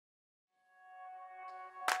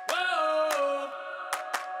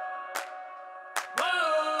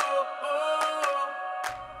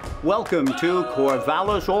Welcome to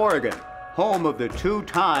Corvallis, Oregon, home of the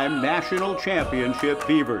two-time national championship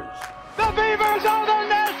Beavers. The Beavers are the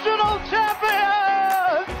national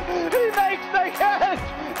champions! He makes the catch,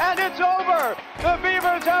 and it's over. The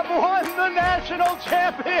Beavers have won the national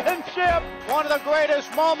championship. One of the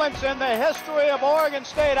greatest moments in the history of Oregon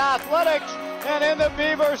State athletics and in the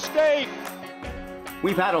Beaver State.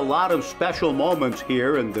 We've had a lot of special moments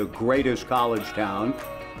here in the greatest college town,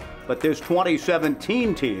 but this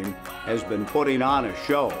 2017 team has been putting on a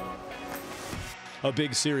show. A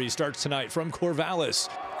big series starts tonight from Corvallis.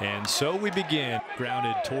 And so we begin.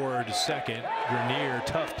 Grounded toward second. Grenier,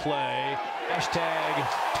 tough play.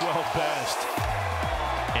 Hashtag 12 best.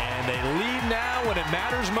 And they lead now when it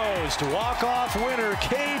matters most. Walk-off winner,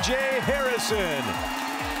 KJ Harrison.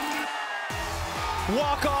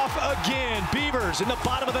 Walk-off again. Beavers in the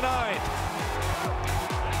bottom of the ninth.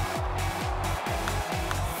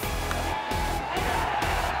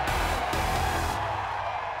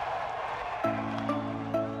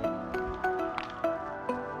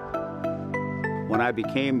 When I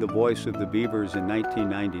became the voice of the Beavers in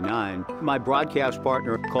 1999, my broadcast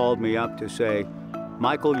partner called me up to say,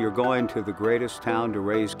 Michael, you're going to the greatest town to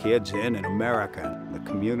raise kids in America. The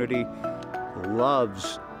community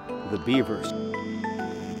loves the Beavers.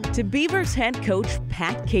 To Beavers head coach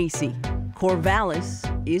Pat Casey, Corvallis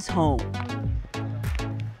is home.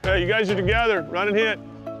 Hey, you guys are together. Run and hit.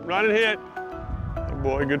 Run and hit. Oh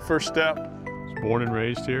boy, good first step. I was born and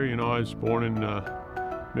raised here. You know, I was born in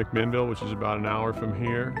McMinnville, which is about an hour from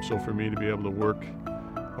here. So for me to be able to work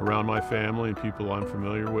around my family and people I'm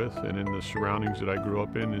familiar with and in the surroundings that I grew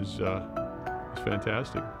up in is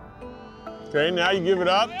fantastic. Okay, now you give it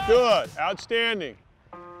up. Good. Outstanding.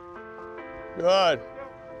 Good.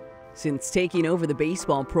 Since taking over the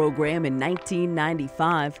baseball program in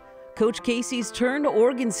 1995, Coach Casey's turned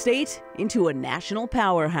Oregon State into a national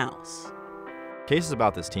powerhouse. Casey's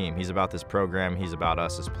about this team. He's about this program. He's about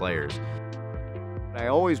us as players. I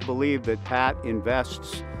always believe that Pat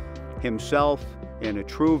invests himself in a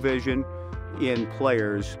true vision in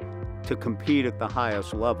players to compete at the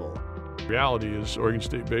highest level. The reality is Oregon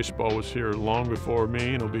State baseball was here long before me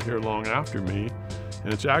and it'll be here long after me.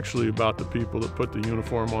 And it's actually about the people that put the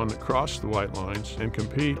uniform on that cross the white lines and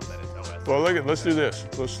compete. Well, let's do this.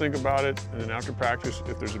 Let's think about it, and then after practice,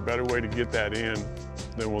 if there's a better way to get that in,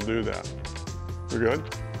 then we'll do that. We're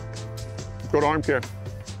good? Go to arm care.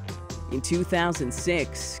 In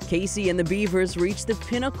 2006, Casey and the Beavers reached the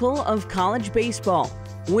pinnacle of college baseball,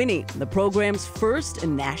 winning the program's first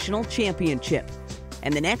national championship.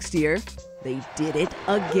 And the next year, they did it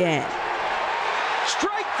again.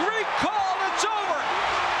 Strike three call, it's over.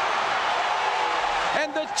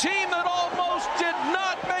 And the team that almost did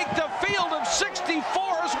not make the field of 64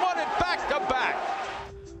 has won it back-to-back.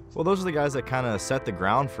 Well, those are the guys that kind of set the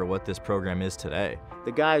ground for what this program is today.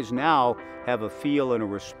 The guys now have a feel and a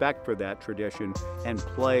respect for that tradition and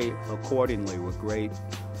play accordingly with great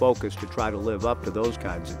focus to try to live up to those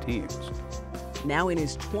kinds of teams. Now in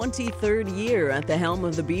his 23rd year at the helm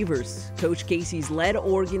of the Beavers, Coach Casey's led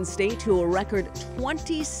Oregon State to a record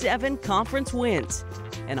 27 conference wins.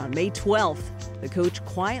 And on May 12th, the coach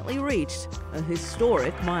quietly reached a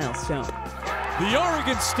historic milestone. The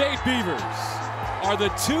Oregon State Beavers are the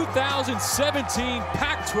 2017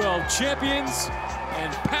 Pac-12 champions,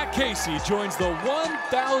 and Pat Casey joins the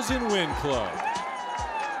 1,000 win club.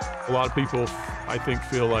 A lot of people, I think,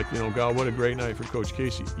 feel like, you know, God, what a great night for Coach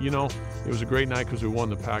Casey. You know, it was a great night because we won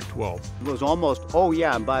the Pac-12. It was almost, oh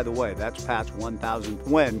yeah, and by the way, that's Pat's 1,000th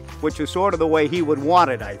win, which is sort of the way he would want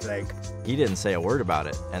it, I think. He didn't say a word about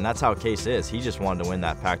it, and that's how Case is. He just wanted to win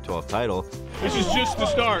that Pac-12 title. This is just the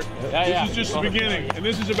start. This is just the beginning. And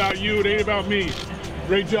this is about you. It ain't about me.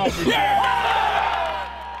 Great job for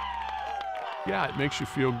Yeah, it makes you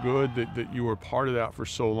feel good that you were part of that for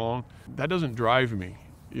so long. That doesn't drive me.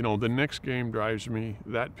 You know, the next game drives me.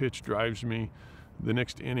 That pitch drives me. The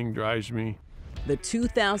next inning drives me. The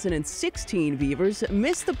 2016 Beavers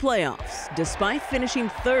missed the playoffs despite finishing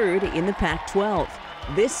third in the Pac-12.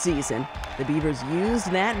 This season, the Beavers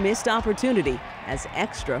used that missed opportunity as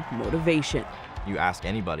extra motivation. You ask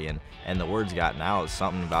anybody, and the word's gotten out.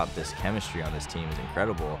 Something about this chemistry on this team is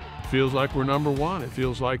incredible. It feels like we're number one. It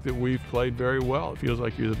feels like that we've played very well. It feels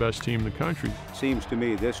like you're the best team in the country. Seems to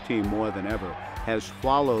me this team more than ever has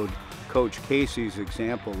followed Coach Casey's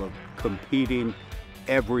example of competing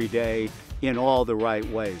every day in all the right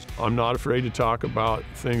ways. I'm not afraid to talk about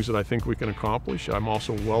things that I think we can accomplish. I'm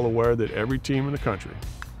also well aware that every team in the country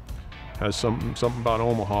has something about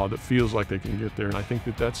Omaha that feels like they can get there, and I think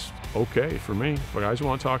that that's okay for me. If guys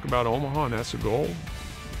want to talk about Omaha and that's a goal,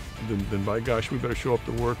 then by gosh, we better show up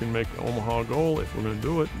to work and make Omaha a goal. If we're going to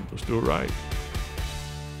do it, let's do it right.